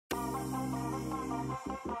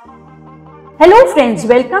Hello friends,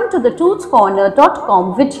 welcome to the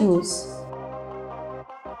toothcorner.com videos.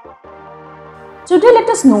 Today let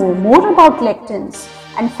us know more about lectins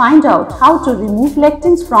and find out how to remove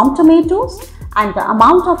lectins from tomatoes and the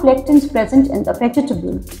amount of lectins present in the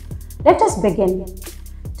vegetable. Let us begin.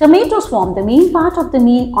 Tomatoes form the main part of the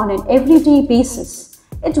meal on an everyday basis.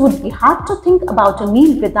 It would be hard to think about a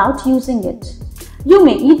meal without using it. You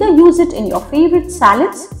may either use it in your favorite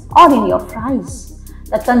salads or in your fries.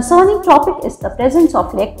 The concerning topic is the presence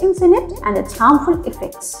of lectins in it and its harmful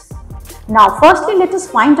effects. Now firstly let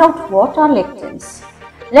us find out what are lectins.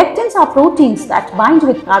 Lectins are proteins that bind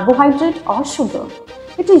with carbohydrate or sugar.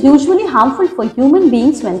 It is usually harmful for human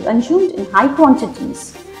beings when consumed in high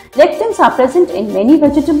quantities. Lectins are present in many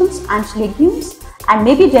vegetables and legumes and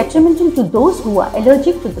may be detrimental to those who are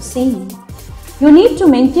allergic to the same. You need to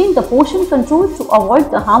maintain the portion control to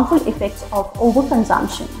avoid the harmful effects of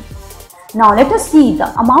overconsumption. Now let us see the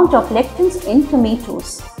amount of lectins in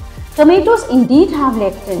tomatoes. Tomatoes indeed have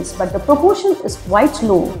lectins, but the proportion is quite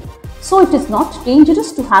low. So it is not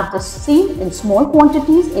dangerous to have the same in small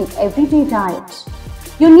quantities in everyday diet.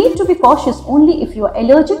 You need to be cautious only if you are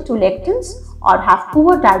allergic to lectins or have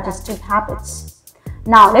poor digestive habits.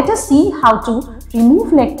 Now let us see how to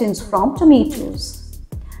remove lectins from tomatoes.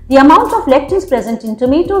 The amount of lectins present in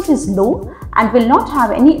tomatoes is low and will not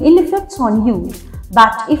have any ill effects on you.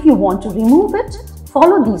 But if you want to remove it,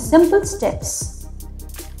 follow these simple steps.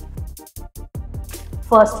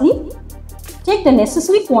 Firstly, take the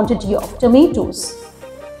necessary quantity of tomatoes.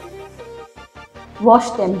 Wash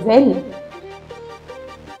them well.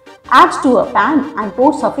 Add to a pan and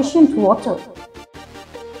pour sufficient water.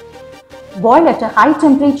 Boil at a high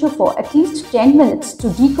temperature for at least 10 minutes to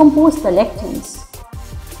decompose the lectins.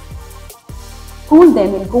 Cool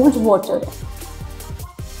them in cold water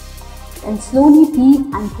and slowly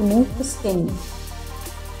peel and remove the skin.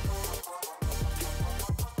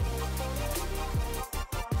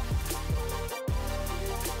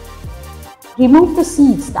 Remove the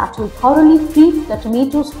seeds that will thoroughly free the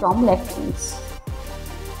tomatoes from lectins.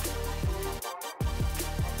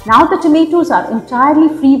 Now the tomatoes are entirely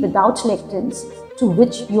free without lectins to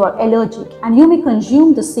which you are allergic, and you may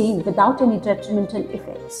consume the same without any detrimental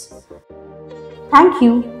effects. Thank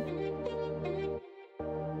you.